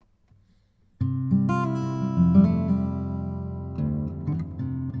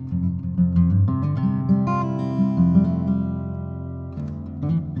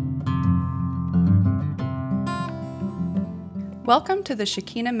Welcome to the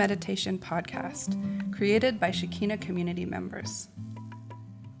Shekinah Meditation Podcast, created by Shekinah community members.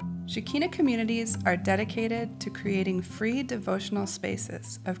 Shekinah communities are dedicated to creating free devotional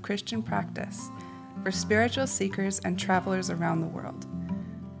spaces of Christian practice for spiritual seekers and travelers around the world.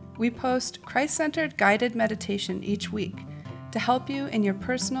 We post Christ-centered guided meditation each week to help you in your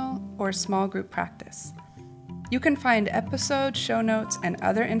personal or small group practice. You can find episode show notes and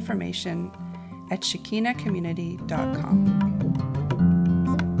other information at shekinahcommunity.com.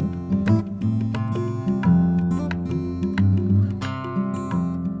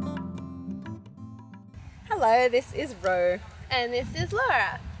 Hello, this is Ro. And this is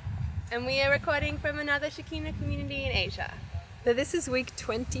Laura, and we are recording from another Shekinah community in Asia. So this is week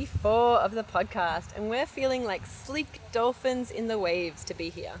 24 of the podcast, and we're feeling like sleek dolphins in the waves to be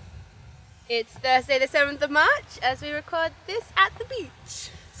here. It's Thursday the 7th of March as we record this at the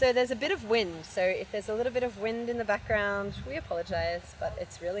beach. So there's a bit of wind, so if there's a little bit of wind in the background, we apologize, but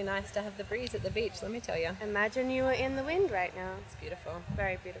it's really nice to have the breeze at the beach, let me tell you. Imagine you were in the wind right now. It's beautiful.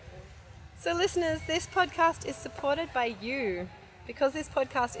 Very beautiful. So listeners, this podcast is supported by you. Because this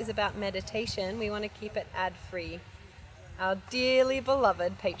podcast is about meditation, we want to keep it ad-free. Our dearly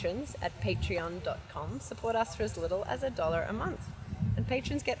beloved patrons at patreon.com support us for as little as $1 a month. And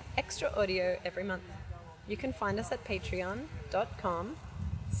patrons get extra audio every month. You can find us at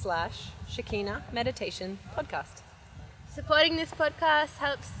patreon.com/Shekinah Meditation Podcast. Supporting this podcast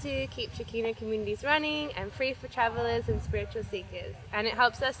helps to keep Shekinah communities running and free for travelers and spiritual seekers. And it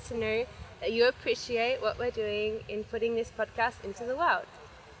helps us to know that you appreciate what we're doing in putting this podcast into the world.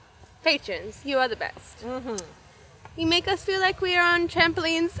 Patrons, you are the best. Mm-hmm. You make us feel like we are on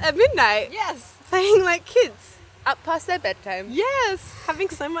trampolines at midnight. Yes! Playing like kids up past their bedtime. Yes!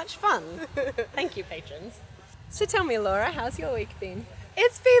 Having so much fun. Thank you, patrons. So tell me, Laura, how's your week been?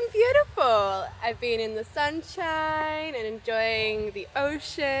 It's been beautiful. I've been in the sunshine and enjoying the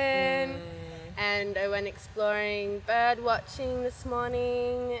ocean. And I went exploring bird watching this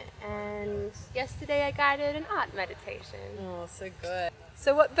morning. And yesterday I guided an art meditation. Oh, so good.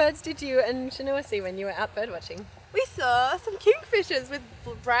 So what birds did you and Shanua see when you were out bird watching? We saw some kingfishers with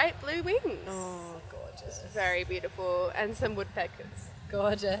bright blue wings. Oh, gorgeous. Very beautiful. And some woodpeckers.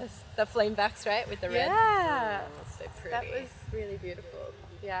 Gorgeous. The flamebacks, right, with the red? Yeah. Oh, so pretty. That was really beautiful.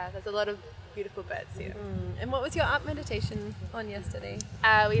 Yeah, there's a lot of beautiful birds here. And what was your art meditation on yesterday?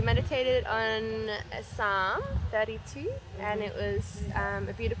 We meditated on Psalm 32, and it was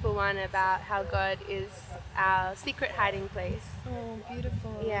a beautiful one about how God is our secret hiding place. Oh,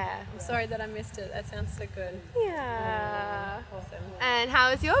 beautiful. Yeah. I'm sorry that I missed it. That sounds so good. Yeah. Awesome. And how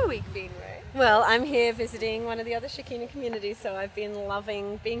has your week been, Ray? Well, I'm here visiting one of the other Shekinah communities, so I've been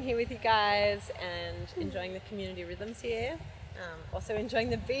loving being here with you guys and enjoying the community rhythms here. Also enjoying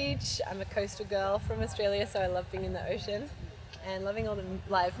the beach. I'm a coastal girl from Australia, so I love being in the ocean and loving all the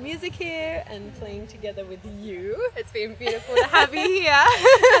live music here and playing together with you. It's been beautiful to have you here.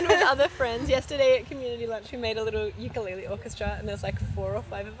 And with other friends. Yesterday at community lunch we made a little ukulele orchestra, and there was like 4 or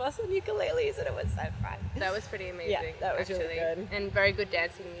 5 of us on ukuleles, and it was so fun. That was pretty amazing. Yeah, that was actually. really good. And very good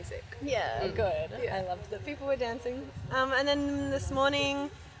dancing music. Yeah, good. Yeah. I loved that people were dancing. And then this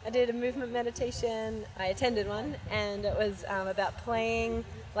morning I did a movement meditation. I attended one, and it was about playing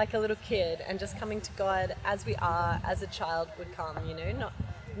like a little kid and just coming to God as we are, as a child would come, you know, not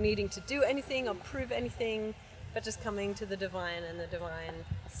needing to do anything or prove anything, but just coming to the divine, and the divine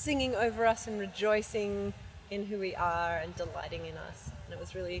singing over us and rejoicing in who we are and delighting in us. And it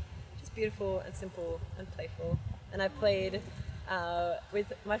was really just beautiful and simple and playful. And I played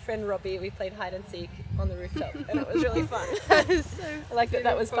with my friend Robbie. We played hide and seek on the rooftop, and it was really fun. That is so I like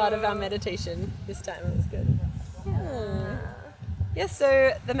that was part of our meditation this time. It was good. Yeah,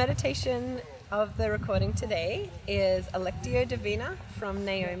 so the meditation of the recording today is a Lectio Divina from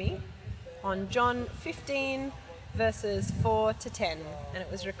Naomi on John 15 verses 4 to 10, and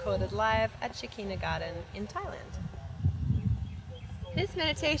it was recorded live at Shekinah Garden in Thailand. This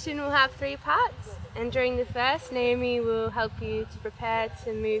meditation will have 3 parts, and during the first, Naomi will help you to prepare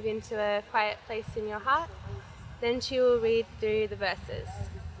to move into a quiet place in your heart. Then she will read through the verses,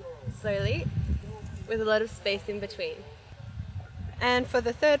 slowly, with a lot of space in between. And for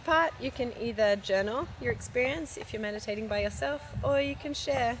the third part, you can either journal your experience if you're meditating by yourself, or you can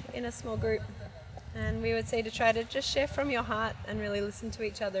share in a small group. And we would say to try to just share from your heart and really listen to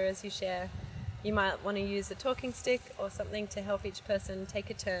each other as you share. You might want to use a talking stick or something to help each person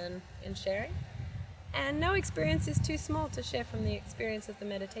take a turn in sharing. And no experience is too small to share from the experience of the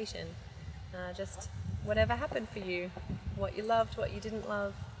meditation. Just whatever happened for you, what you loved, what you didn't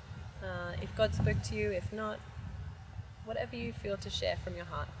love, if God spoke to you, if not, whatever you feel to share from your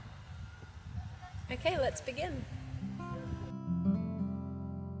heart. Okay, let's begin.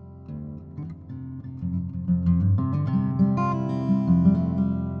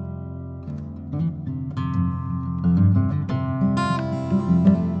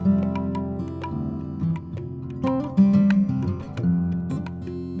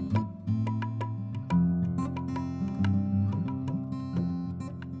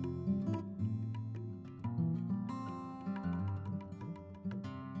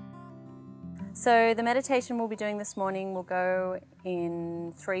 So the meditation we'll be doing this morning will go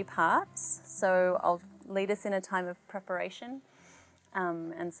in 3 parts. So I'll lead us in a time of preparation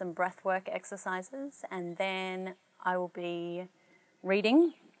and some breath work exercises, and then I will be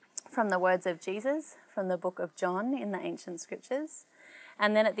reading from the words of Jesus from the book of John in the ancient scriptures.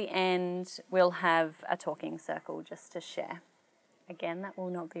 And then at the end, we'll have a talking circle just to share. Again, that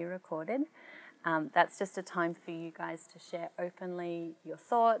will not be recorded. That's just a time for you guys to share openly your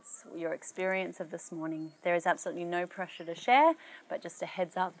thoughts, your experience of this morning. There is absolutely no pressure to share, but just a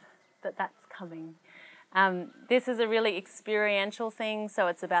heads up that that's coming. This is a really experiential thing, so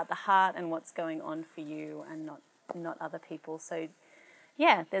it's about the heart and what's going on for you and not other people. So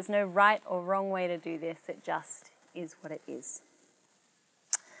yeah, there's no right or wrong way to do this. It just is what it is.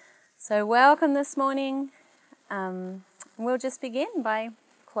 So welcome this morning. We'll just begin by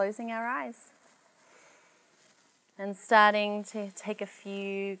closing our eyes and starting to take a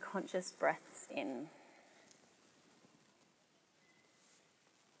few conscious breaths in.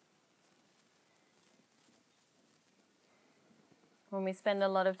 When we spend a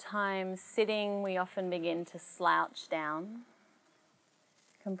lot of time sitting, we often begin to slouch down,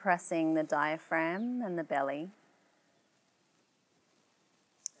 compressing the diaphragm and the belly.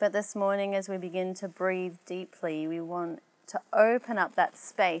 But this morning, as we begin to breathe deeply, we want to open up that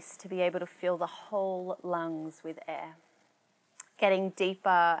space to be able to fill the whole lungs with air, getting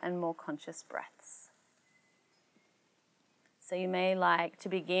deeper and more conscious breaths. So you may like to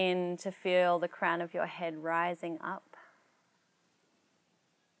begin to feel the crown of your head rising up,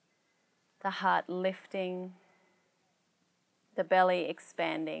 the heart lifting, the belly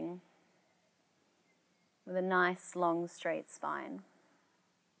expanding with a nice long straight spine.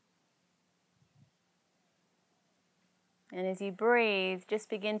 And as you breathe, just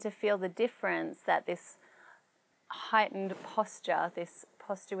begin to feel the difference that this heightened posture, this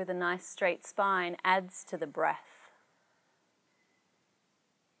posture with a nice straight spine, adds to the breath.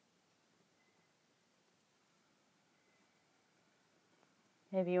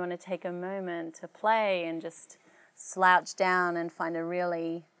 Maybe you want to take a moment to play and just slouch down and find a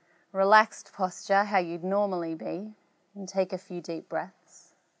really relaxed posture, how you'd normally be, and take a few deep breaths.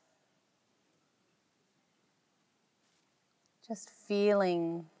 Just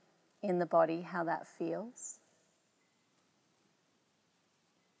feeling in the body how that feels.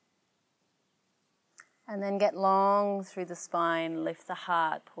 And then get long through the spine, lift the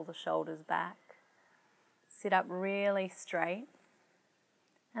heart, pull the shoulders back. Sit up really straight.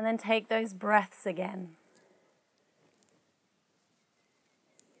 And then take those breaths again.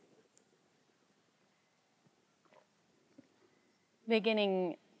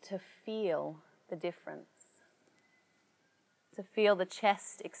 Beginning to feel the difference. To feel the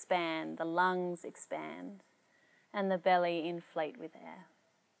chest expand, the lungs expand, and the belly inflate with air.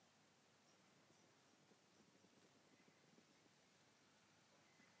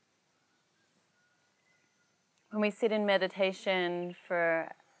 When we sit in meditation for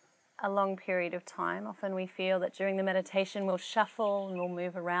a long period of time, often we feel that during the meditation we'll shuffle and we'll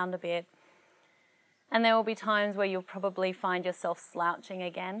move around a bit. And there will be times where you'll probably find yourself slouching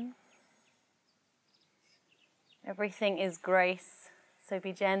again. Everything is grace, so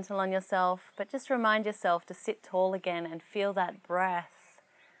be gentle on yourself, but just remind yourself to sit tall again and feel that breath,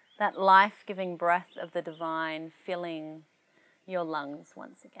 that life-giving breath of the divine filling your lungs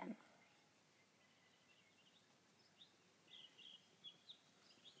once again.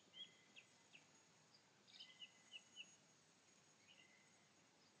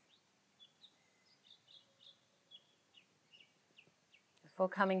 Before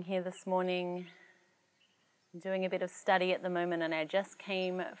coming here this morning, I'm doing a bit of study at the moment, and I just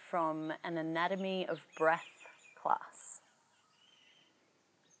came from an anatomy of breath class.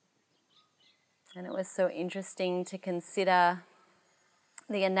 And it was so interesting to consider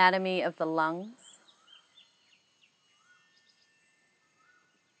the anatomy of the lungs.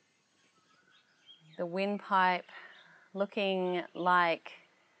 The windpipe looking like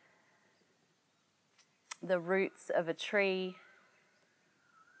the roots of a tree,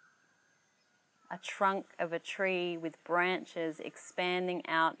 a trunk of a tree with branches expanding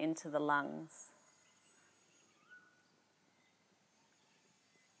out into the lungs.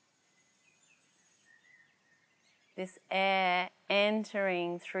 This air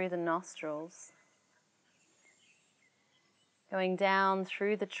entering through the nostrils, going down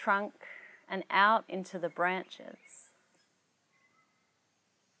through the trunk and out into the branches.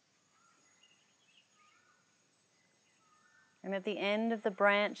 And at the end of the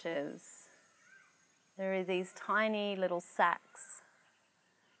branches, there are these tiny little sacs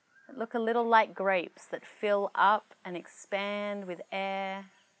that look a little like grapes that fill up and expand with air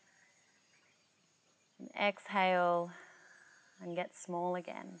And exhale and get small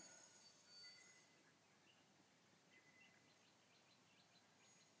again.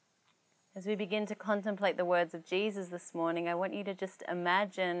 As we begin to contemplate the words of Jesus this morning, I want you to just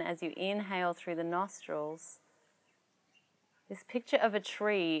imagine as you inhale through the nostrils, this picture of a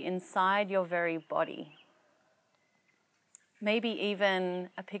tree inside your very body. Maybe even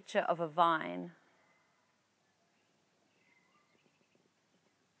a picture of a vine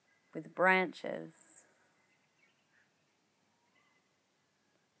with branches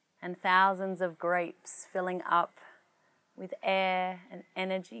and thousands of grapes filling up with air and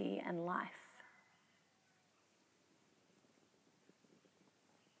energy and life.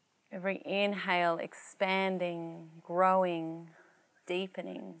 Every inhale expanding, growing,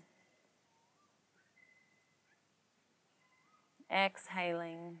 deepening.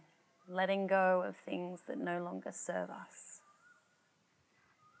 Exhaling, letting go of things that no longer serve us.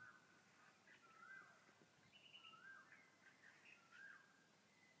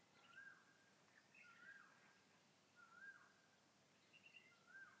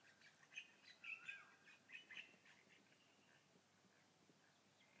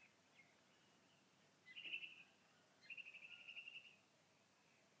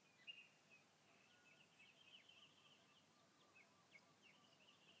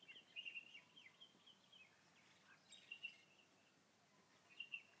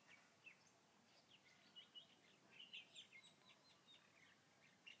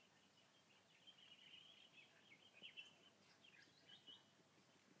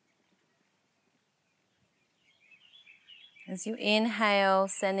 As you inhale,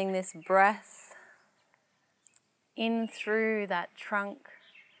 sending this breath in through that trunk,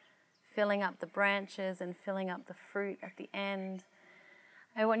 filling up the branches and filling up the fruit at the end.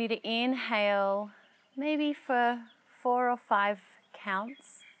 I want you to inhale maybe for 4 or 5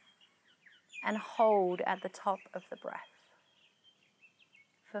 counts and hold at the top of the breath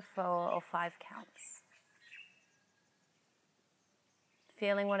for 4 or 5 counts.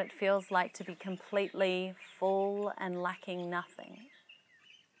 Feeling what it feels like to be completely full and lacking nothing.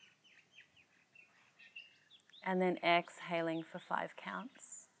 And then exhaling for 5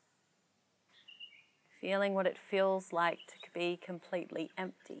 counts. Feeling what it feels like to be completely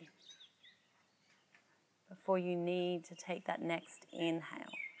empty before you need to take that next inhale.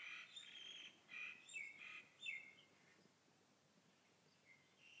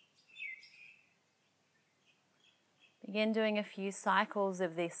 Begin doing a few cycles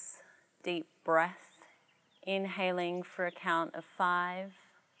of this deep breath, inhaling for a count of 5,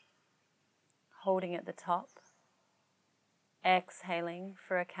 holding at the top, exhaling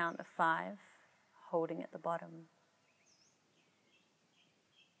for a count of 5, holding at the bottom.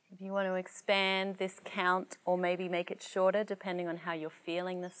 If you want to expand this count or maybe make it shorter depending on how you're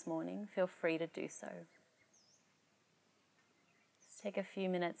feeling this morning, feel free to do so. Just take a few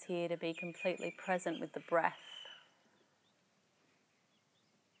minutes here to be completely present with the breath.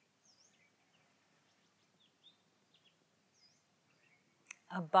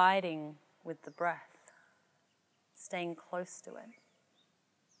 Abiding with the breath, staying close to it.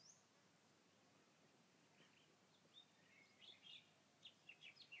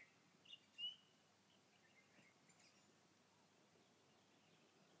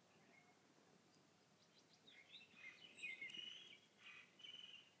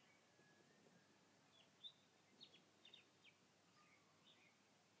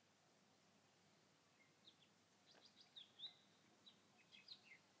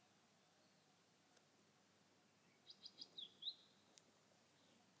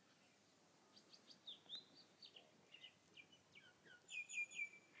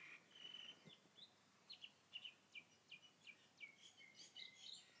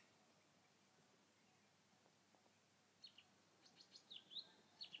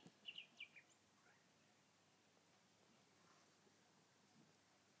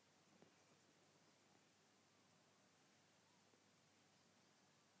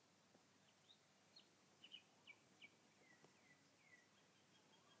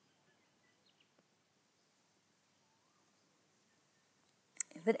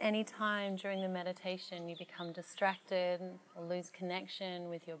 If at any time during the meditation you become distracted or lose connection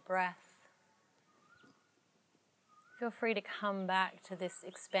with your breath, feel free to come back to this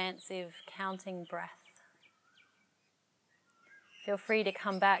expansive counting breath. Feel free to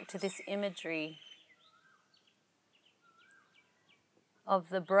come back to this imagery of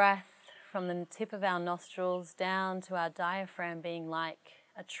the breath from the tip of our nostrils down to our diaphragm being like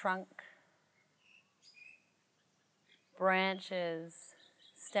a trunk, branches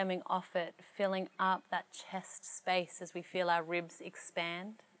stemming off it, filling up that chest space as we feel our ribs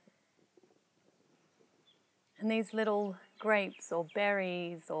expand. And these little grapes or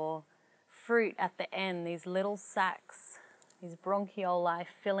berries or fruit at the end, these little sacs, these bronchioli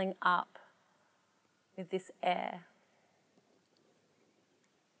filling up with this air.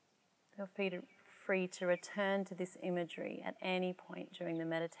 Feel free to return to this imagery at any point during the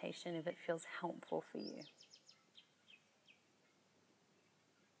meditation if it feels helpful for you.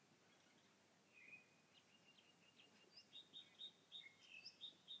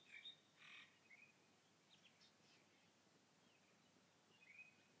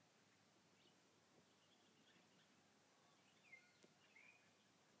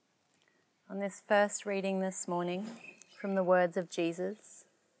 On this first reading this morning from the words of Jesus,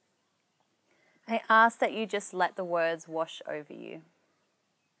 I ask that you just let the words wash over you.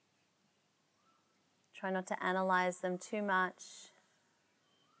 Try not to analyze them too much,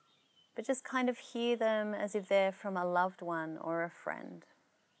 but just kind of hear them as if they're from a loved one or a friend,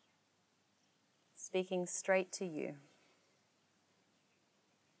 speaking straight to you.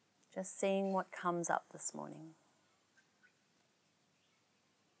 Just seeing what comes up this morning.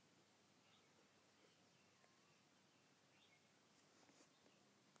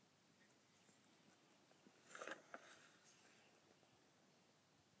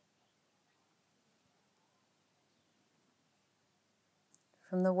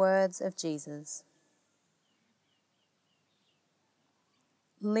 From the words of Jesus.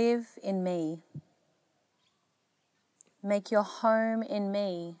 Live in me. Make your home in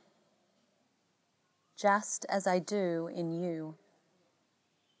me, just as I do in you.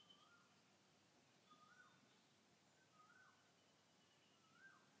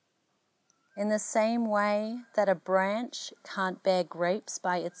 In the same way that a branch can't bear grapes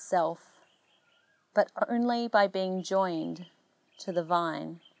by itself, but only by being joined to the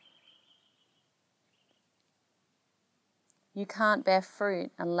vine. You can't bear fruit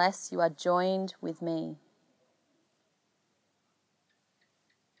unless you are joined with me.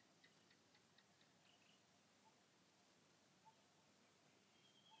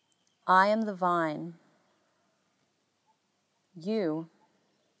 I am the vine. You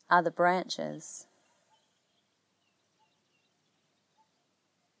are the branches.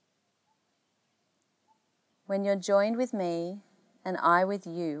 When you're joined with me and I with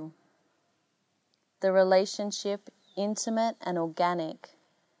you, the relationship intimate and organic,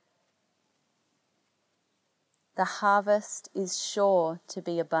 the harvest is sure to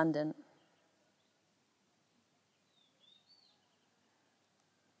be abundant.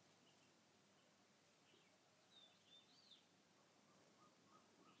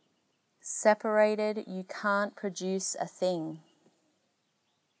 Separated, you can't produce a thing.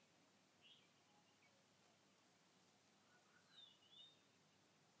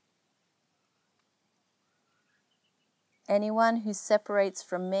 Anyone who separates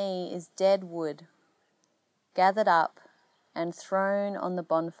from me is dead wood, gathered up and thrown on the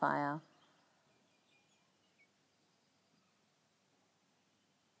bonfire.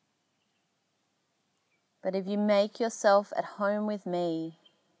 But if you make yourself at home with me,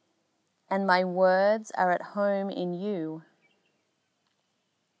 and my words are at home in you,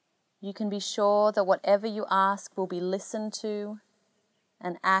 you can be sure that whatever you ask will be listened to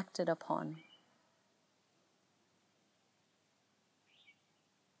and acted upon.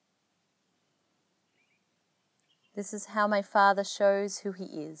 This is how my Father shows who He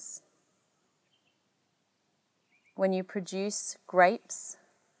is. When you produce grapes,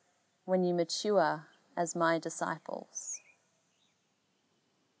 when you mature as my disciples.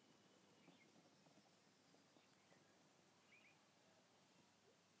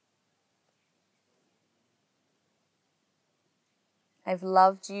 I've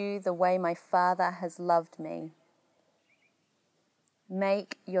loved you the way my Father has loved me.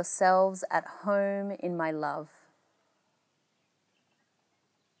 Make yourselves at home in my love.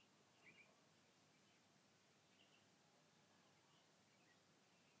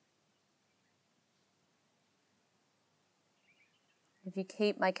 If you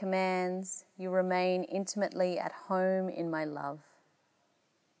keep my commands, you remain intimately at home in my love.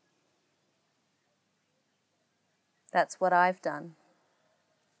 That's what I've done.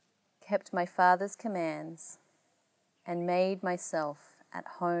 Kept my Father's commands and made myself at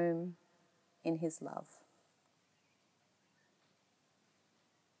home in His love.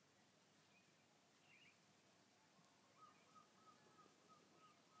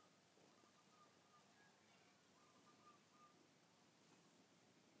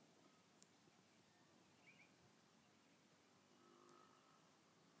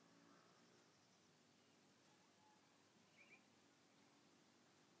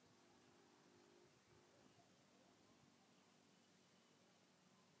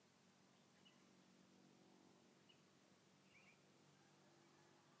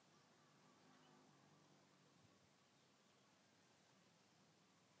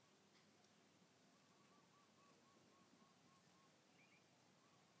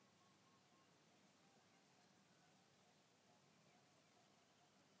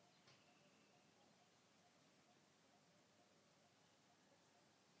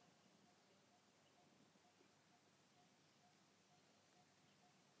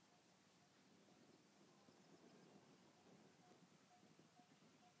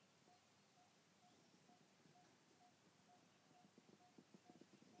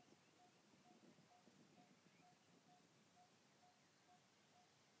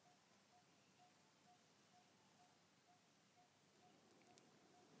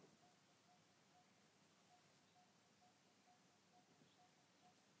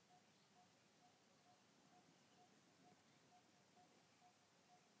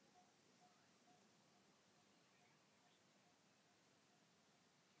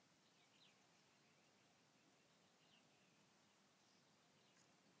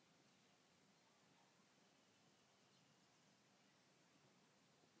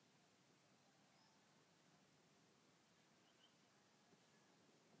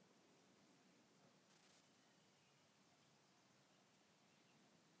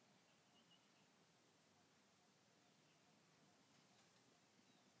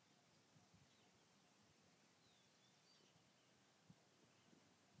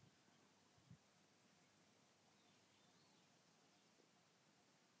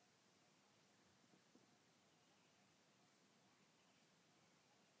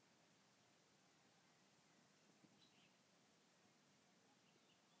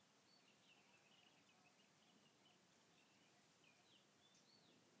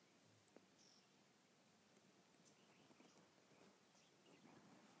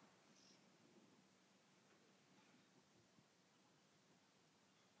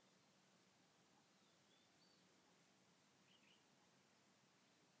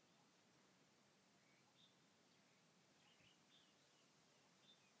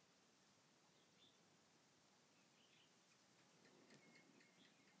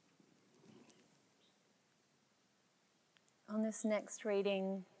 On this next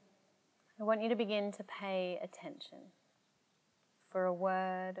reading, I want you to begin to pay attention for a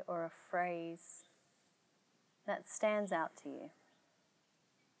word or a phrase that stands out to you.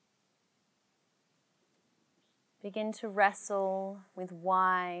 Begin to wrestle with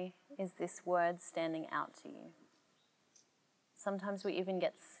why is this word standing out to you. Sometimes we even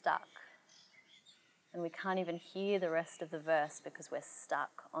get stuck and we can't even hear the rest of the verse because we're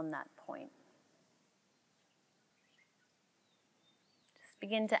stuck on that point. Just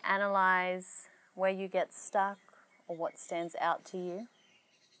begin to analyze where you get stuck or what stands out to you.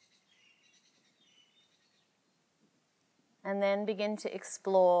 And then begin to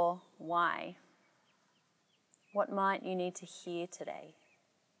explore why. What might you need to hear today?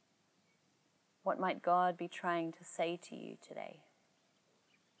 What might God be trying to say to you today?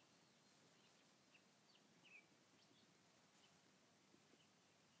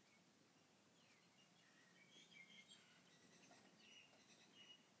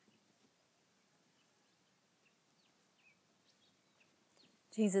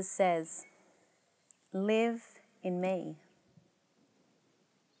 Jesus says, "Live in me.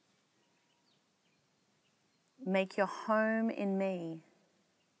 Make your home in me,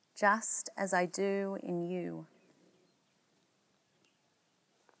 just as I do in you."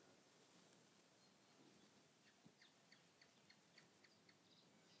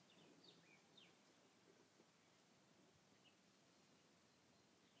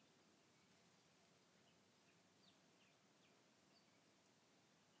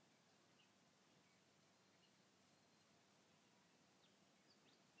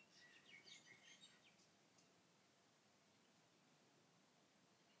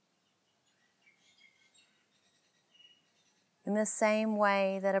 In the same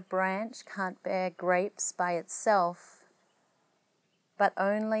way that a branch can't bear grapes by itself, but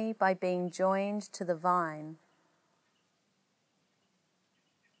only by being joined to the vine,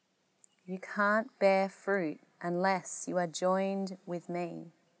 you can't bear fruit unless you are joined with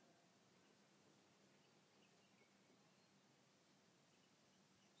me.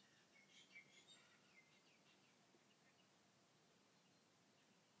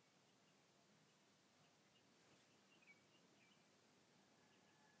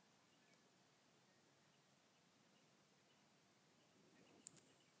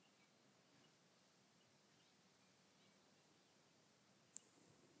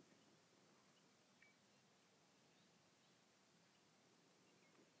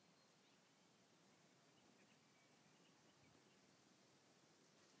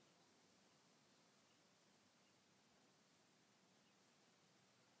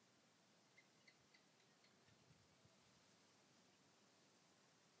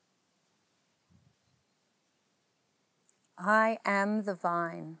 I am the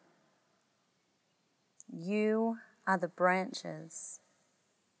vine. You are the branches.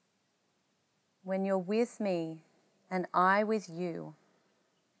 When you're with me and I with you,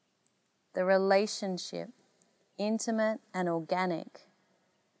 the relationship, intimate and organic,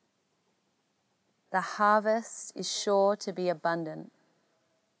 the harvest is sure to be abundant.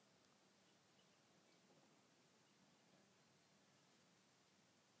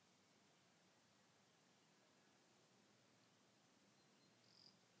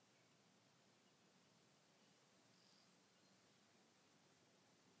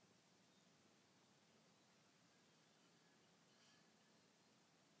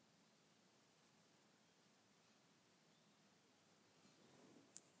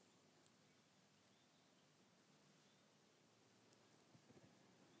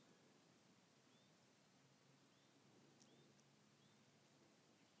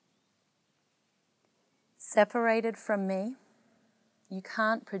 Separated from me, you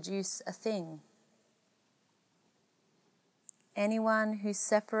can't produce a thing. Anyone who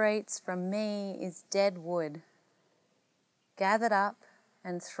separates from me is dead wood, gathered up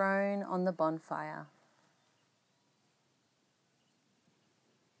and thrown on the bonfire.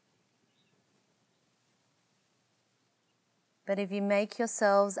 But if you make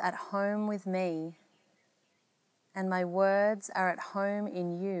yourselves at home with me, and my words are at home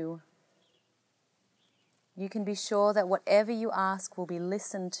in you, you can be sure that whatever you ask will be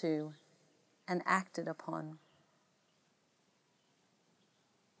listened to and acted upon.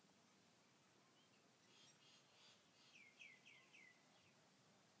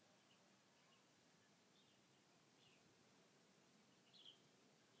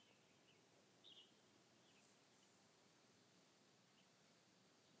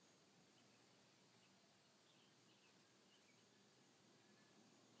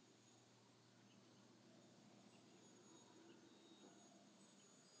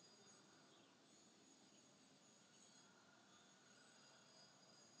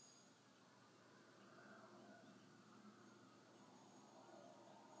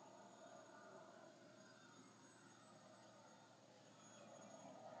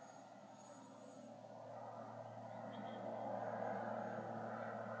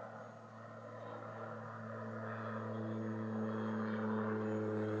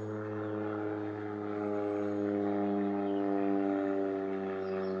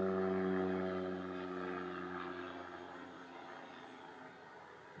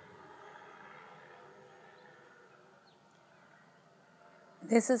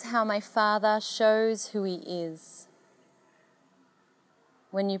 This is how my Father shows who He is.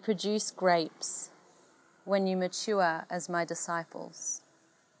 When you produce grapes, when you mature as my disciples.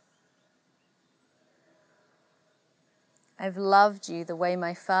 I've loved you the way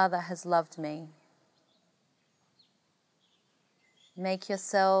my Father has loved me. Make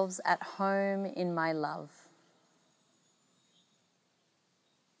yourselves at home in my love.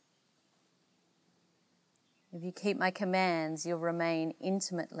 If you keep my commands, you'll remain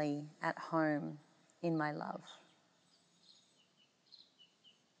intimately at home in my love.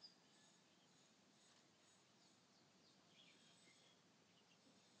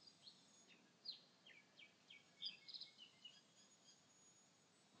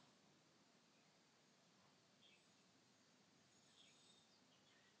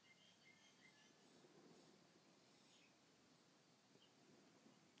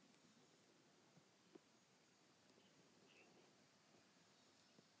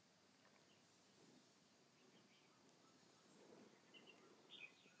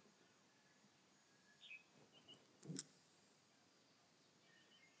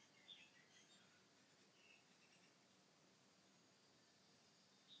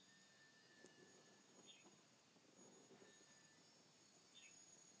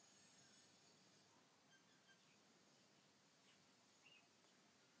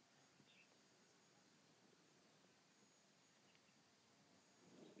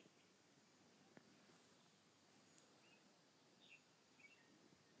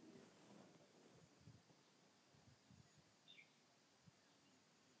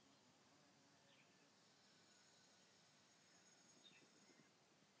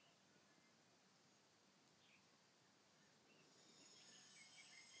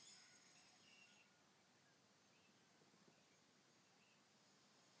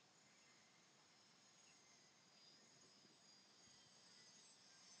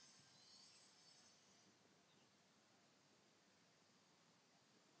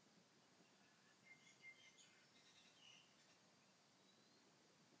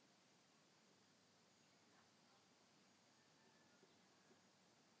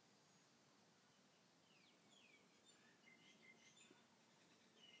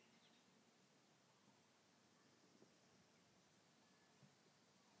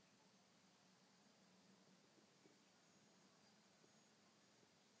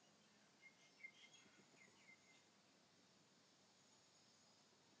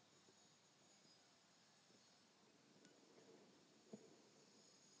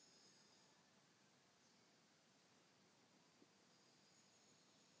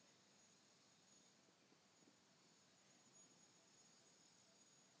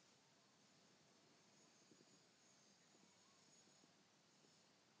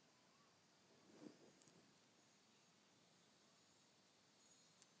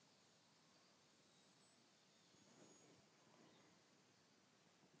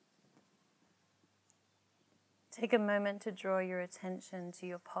 Take a moment to draw your attention to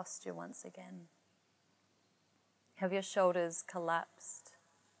your posture once again. Have your shoulders collapsed,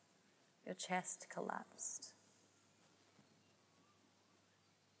 your chest collapsed.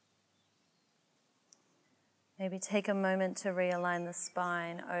 Maybe take a moment to realign the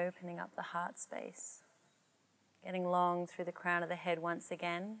spine, opening up the heart space, getting long through the crown of the head once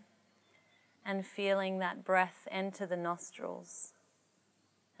again, and feeling that breath enter the nostrils,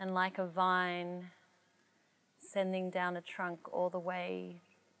 and like a vine, sending down a trunk all the way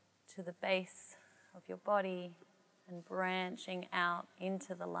to the base of your body and branching out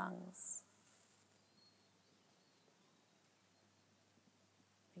into the lungs.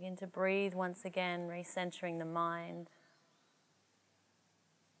 Begin to breathe once again, recentering the mind.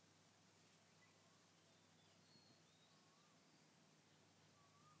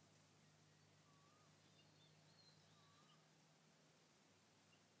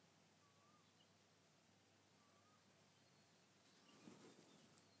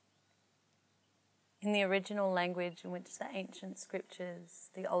 In the original language in which the ancient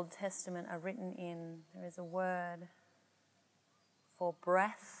scriptures, the Old Testament, are written in, there is a word for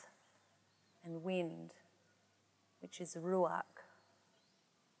breath and wind, which is ruach.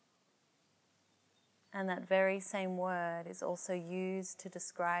 And that very same word is also used to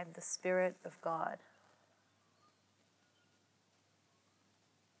describe the Spirit of God.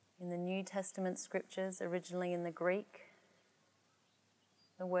 In the New Testament scriptures, originally in the Greek,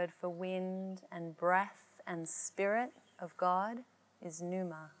 the word for wind and breath and spirit of God is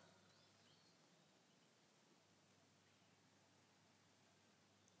pneuma.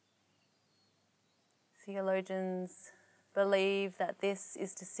 Theologians believe that this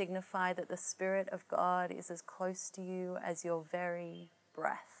is to signify that the Spirit of God is as close to you as your very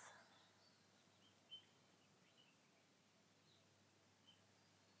breath.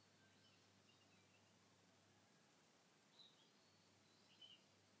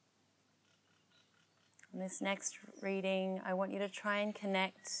 In this next reading, I want you to try and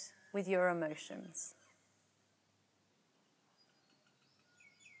connect with your emotions.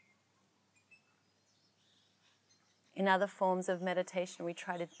 In other forms of meditation, we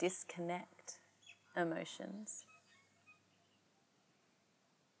try to disconnect emotions.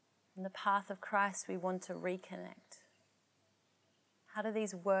 In the path of Christ, we want to reconnect. How do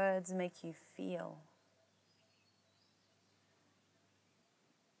these words make you feel?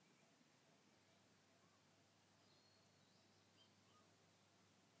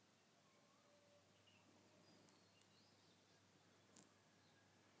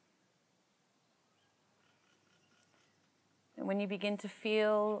 And when you begin to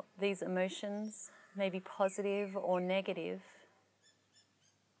feel these emotions, maybe positive or negative,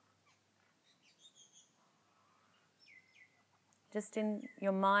 just in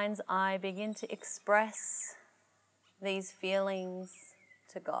your mind's eye, begin to express these feelings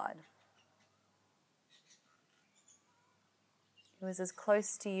to God, who is as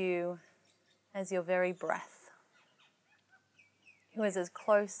close to you as your very breath, who is as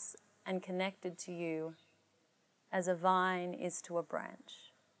close and connected to you as a vine is to a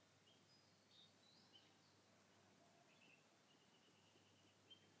branch.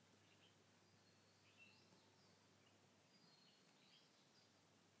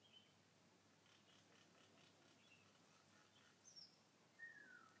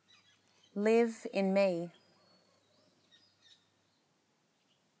 Live in me.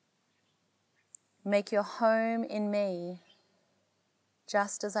 Make your home in me,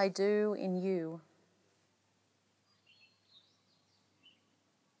 just as I do in you.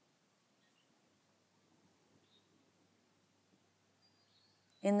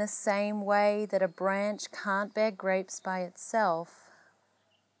 In the same way that a branch can't bear grapes by itself,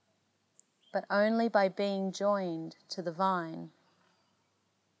 but only by being joined to the vine.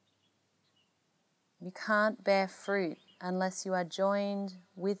 You can't bear fruit unless you are joined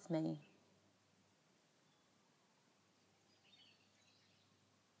with me.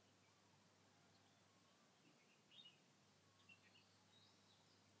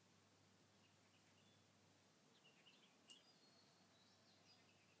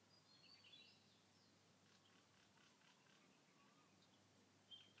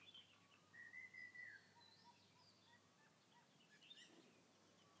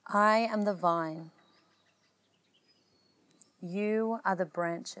 I am the vine. You are the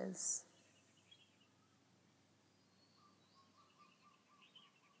branches.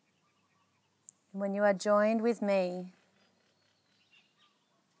 When you are joined with me,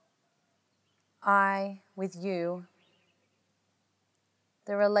 I with you,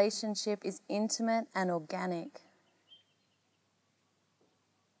 the relationship is intimate and organic.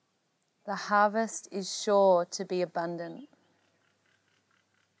 The harvest is sure to be abundant.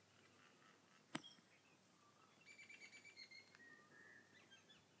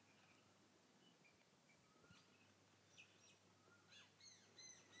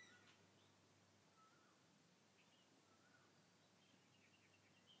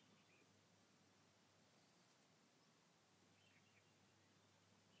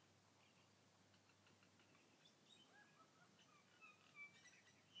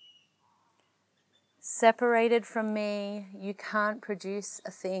 Separated from me, you can't produce a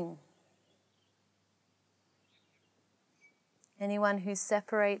thing. Anyone who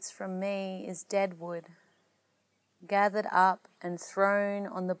separates from me is dead wood, gathered up and thrown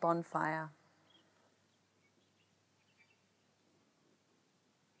on the bonfire.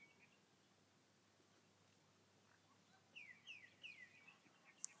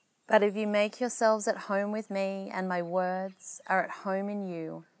 But if you make yourselves at home with me and my words are at home in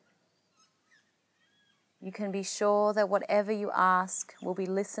you, you can be sure that whatever you ask will be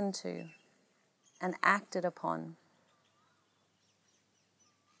listened to and acted upon.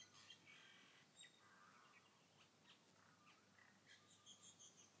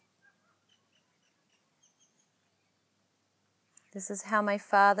 This is how my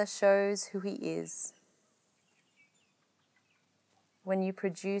Father shows who He is. When you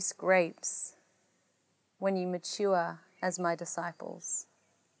produce grapes, when you mature as my disciples.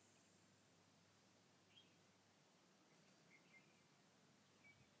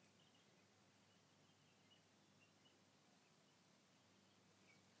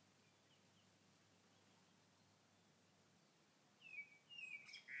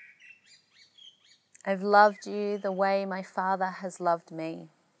 I've loved you the way my Father has loved me.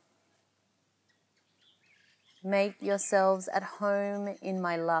 Make yourselves at home in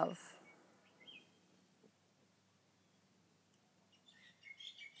my love.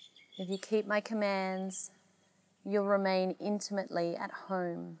 If you keep my commands, you'll remain intimately at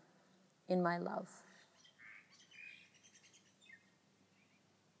home in my love.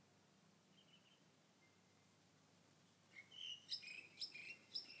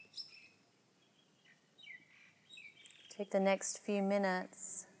 Take the next few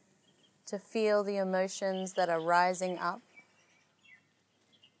minutes to feel the emotions that are rising up.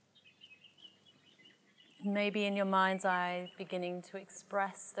 Maybe in your mind's eye, beginning to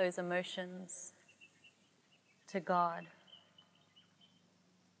express those emotions to God.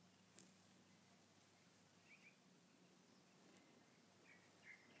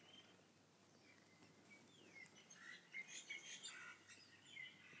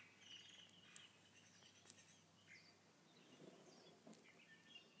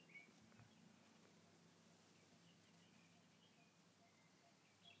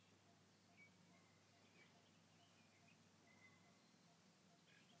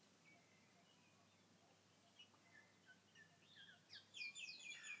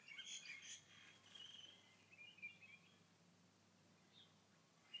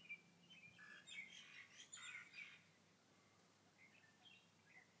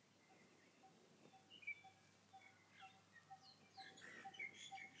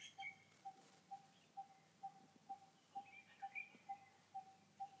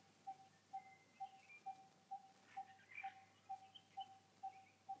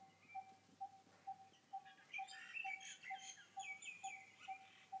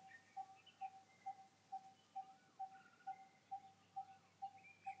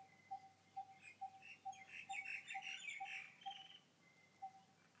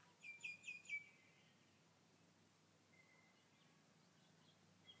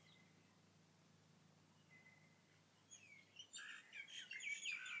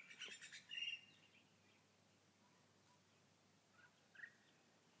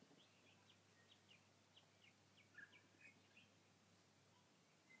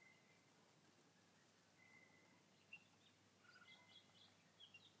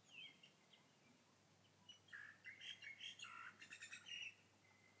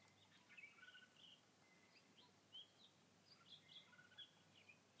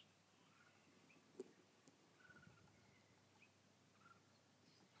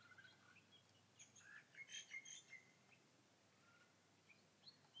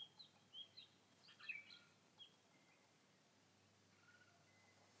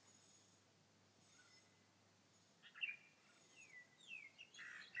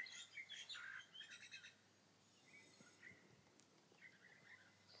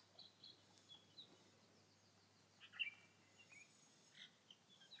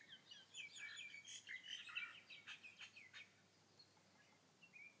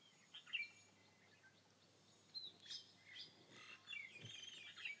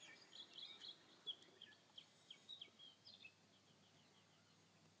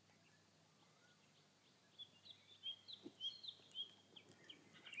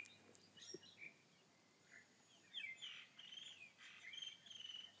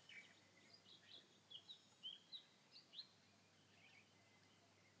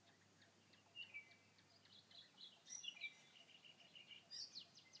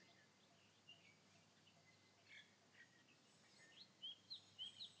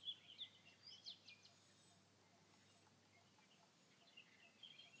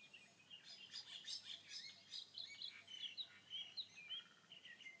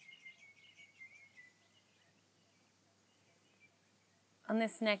 On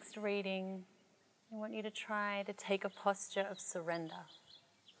this next reading, I want you to try to take a posture of surrender.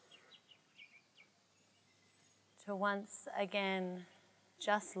 To once again,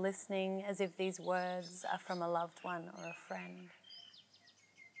 just listening as if these words are from a loved one or a friend.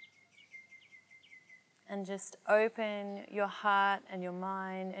 And just open your heart and your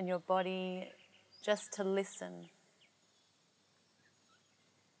mind and your body just to listen.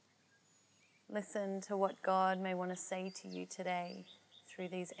 Listen to what God may want to say to you today through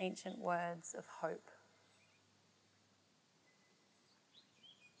these ancient words of hope.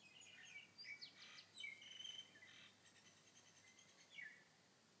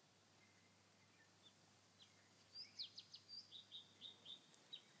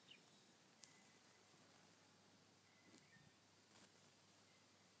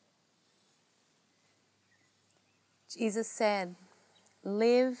 Jesus said,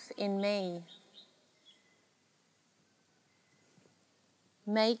 "Live in me.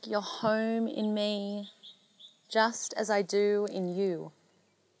 Make your home in me, just as I do in you."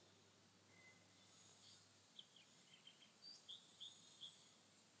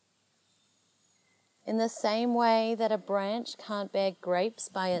 In the same way that a branch can't bear grapes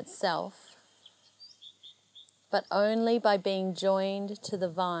by itself, but only by being joined to the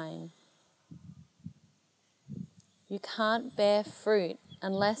vine, you can't bear fruit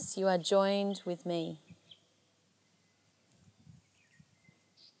unless you are joined with me.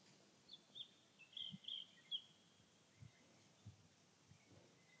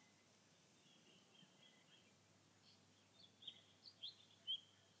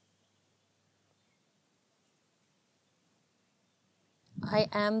 I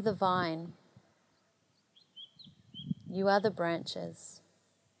am the vine. You are the branches.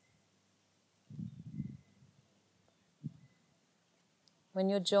 When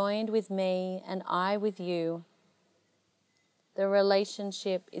you're joined with me and I with you, the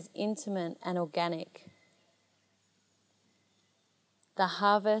relationship is intimate and organic. The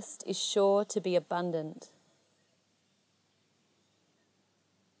harvest is sure to be abundant.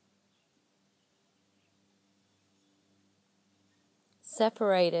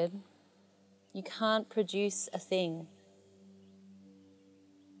 Separated, you can't produce a thing.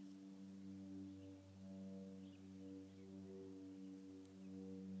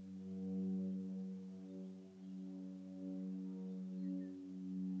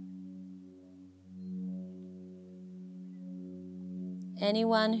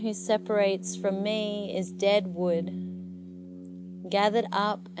 Anyone who separates from me is dead wood, gathered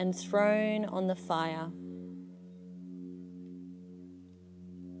up and thrown on the fire.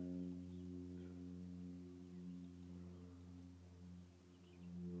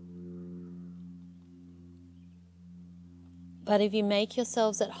 But if you make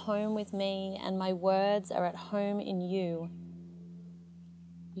yourselves at home with me and my words are at home in you,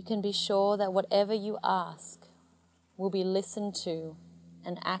 you can be sure that whatever you ask will be listened to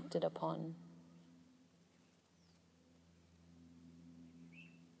and acted upon.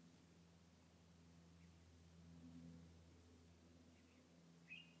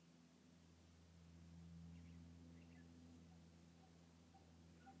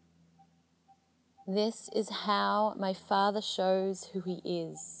 This is how my Father shows who He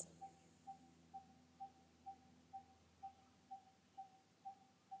is.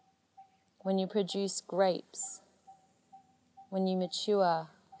 When you produce grapes, when you mature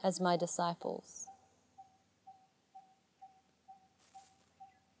as my disciples.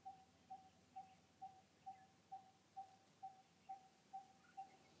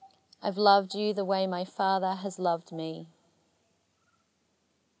 I've loved you the way my Father has loved me.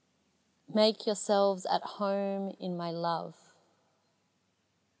 Make yourselves at home in my love.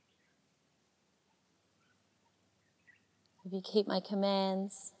 If you keep my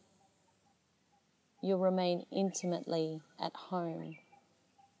commands, you'll remain intimately at home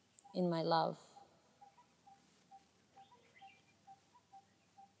in my love.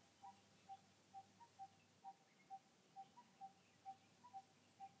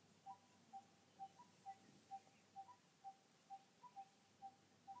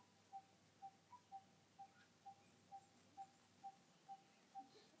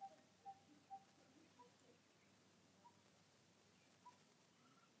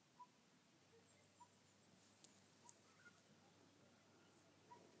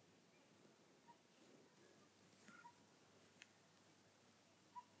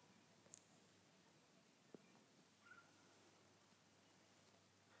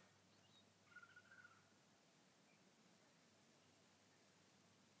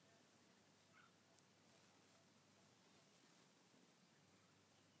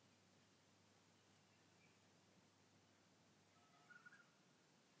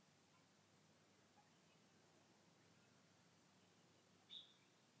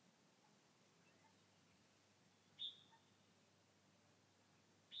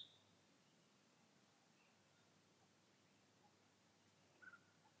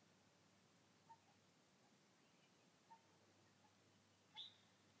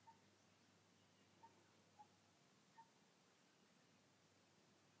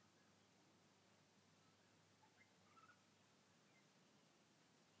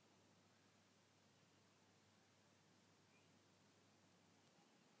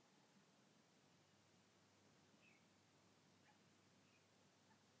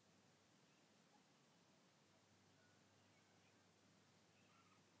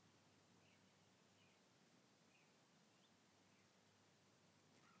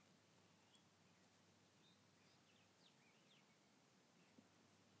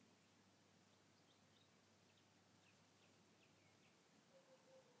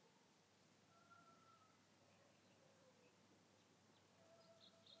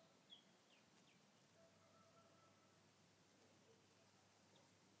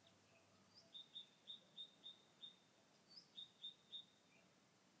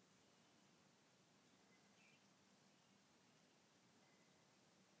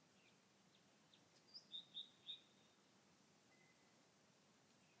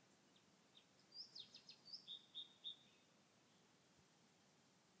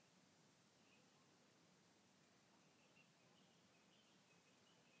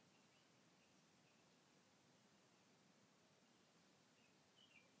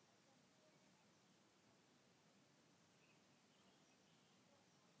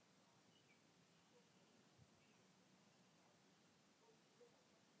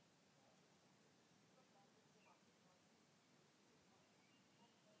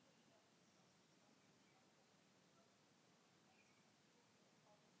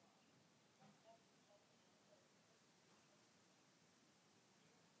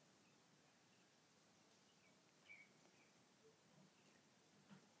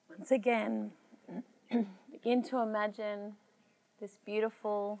 Once again, begin to imagine this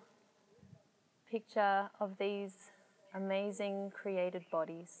beautiful picture of these amazing created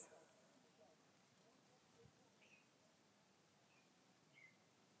bodies.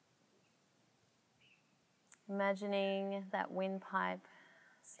 Imagining that windpipe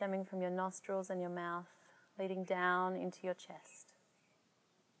stemming from your nostrils and your mouth, leading down into your chest.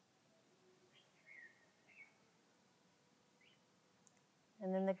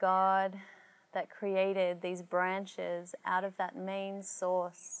 And then the God that created these branches out of that main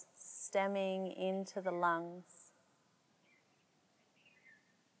source, stemming into the lungs.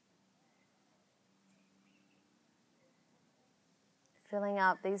 Filling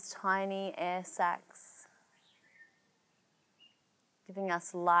up these tiny air sacs, giving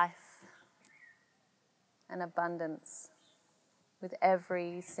us life and abundance with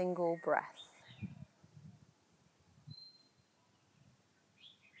every single breath.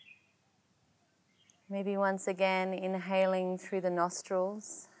 Maybe once again inhaling through the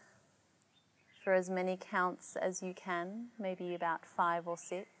nostrils for as many counts as you can, maybe about 5 or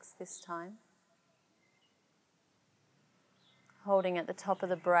 6 this time. Holding at the top of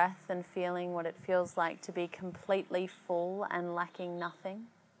the breath and feeling what it feels like to be completely full and lacking nothing.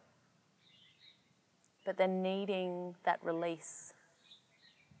 But then needing that release.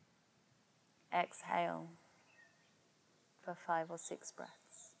 Exhale for 5 or 6 breaths.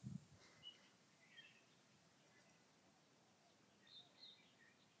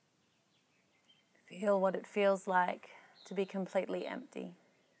 Feel what it feels like to be completely empty,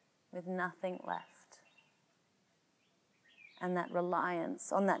 with nothing left. And that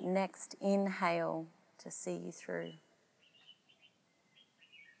reliance on that next inhale to see you through.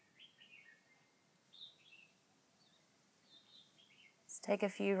 Let's take a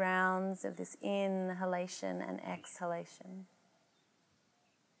few rounds of this inhalation and exhalation.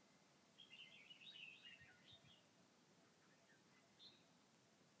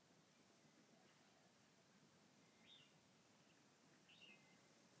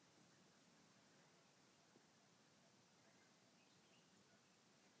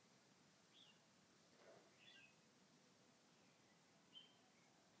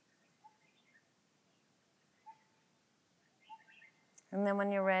 And then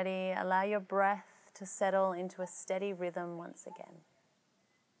when you're ready, allow your breath to settle into a steady rhythm once again.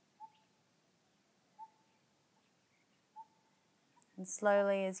 And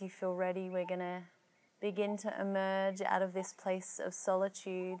slowly, as you feel ready, we're going to begin to emerge out of this place of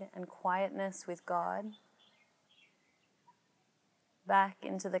solitude and quietness with God, back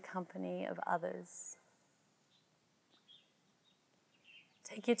into the company of others.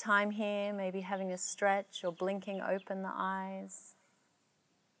 Take your time here, maybe having a stretch or blinking open the eyes.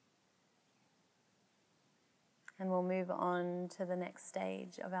 And we'll move on to the next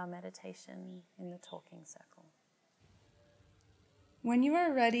stage of our meditation in the talking circle. When you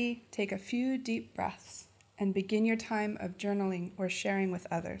are ready, take a few deep breaths and begin your time of journaling or sharing with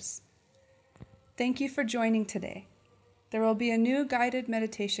others. Thank you for joining today. There will be a new guided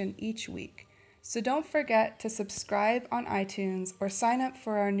meditation each week, so don't forget to subscribe on iTunes or sign up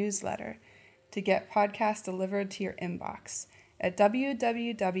for our newsletter to get podcasts delivered to your inbox at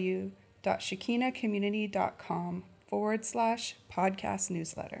www.shekinahcommunity.com/podcast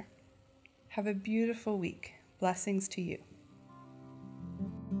newsletter. Have a beautiful week. Blessings to you.